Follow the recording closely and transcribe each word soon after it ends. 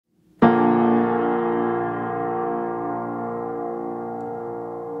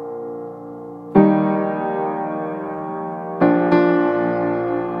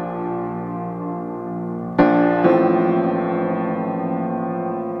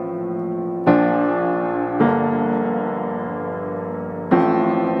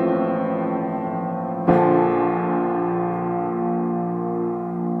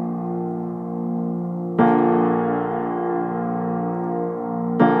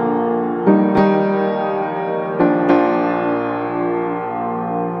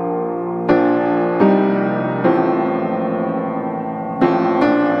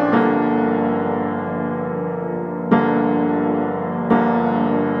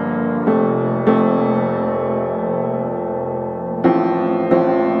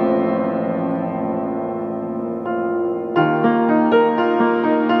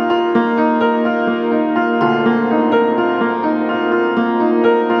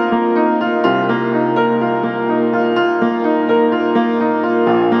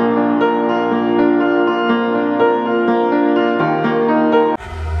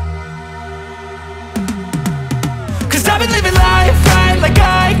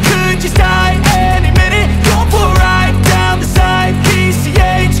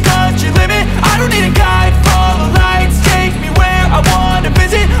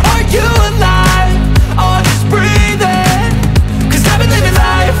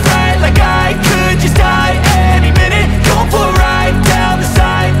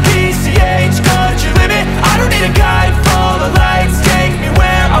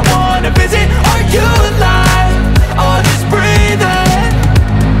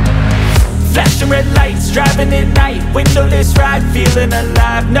lights, driving at night, windowless ride, feeling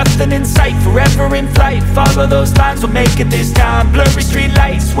alive. Nothing in sight, forever in flight. Follow those lines, we'll make it this time. Blurry street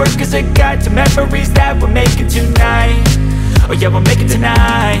lights, work as a guide to memories that we're making tonight. Oh yeah, we'll make it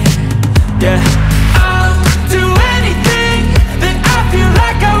tonight. Yeah. I'll do anything that I feel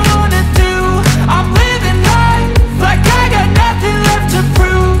like I wanna do. I'm living life like I got nothing left to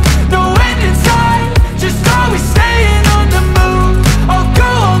prove. No end in sight, just always staying on the move. I'll go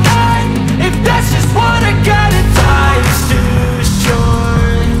all night if that's just what I gotta do. Life's too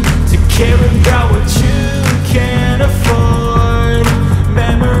short to care about what you can't afford.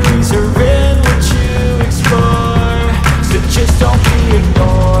 Memories are in what you explore, so just don't be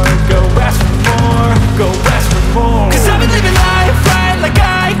ignored. Go ask for more, go ask for more. 'Cause I've been living life right like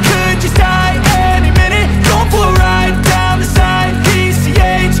I could just die any minute. Going for a ride down the side,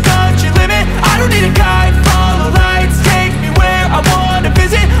 PCH, country limit. I don't need a guide, follow lights, take me where I wanna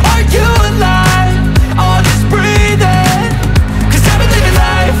visit. Are you alive? I'll just breathe in. 'Cause I've been living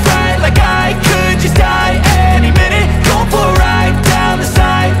life right like I could just die any minute. Going for a ride down the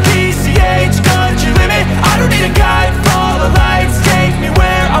side, PCH, country limit. I don't need a guide, follow lights, take me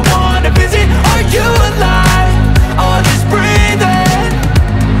where I wanna visit. Are you alive? I'll just breathe in.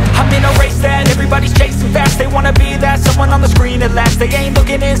 I'm in a race that everybody's chasing fast. They wanna be that someone on the screen at last. They ain't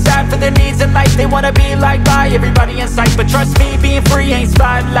looking inside for their needs in life. They wanna be liked by everybody in sight. But trust me, being free ain't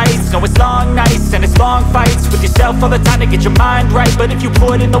spotlights. No, it's long nights and it's long fights with yourself all the time to get your mind right. But if you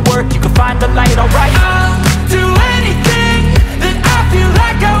put in the work, you can find the light, alright? I'll do anything that I feel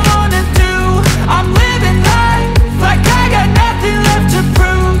like I wanna do. I'm living life like I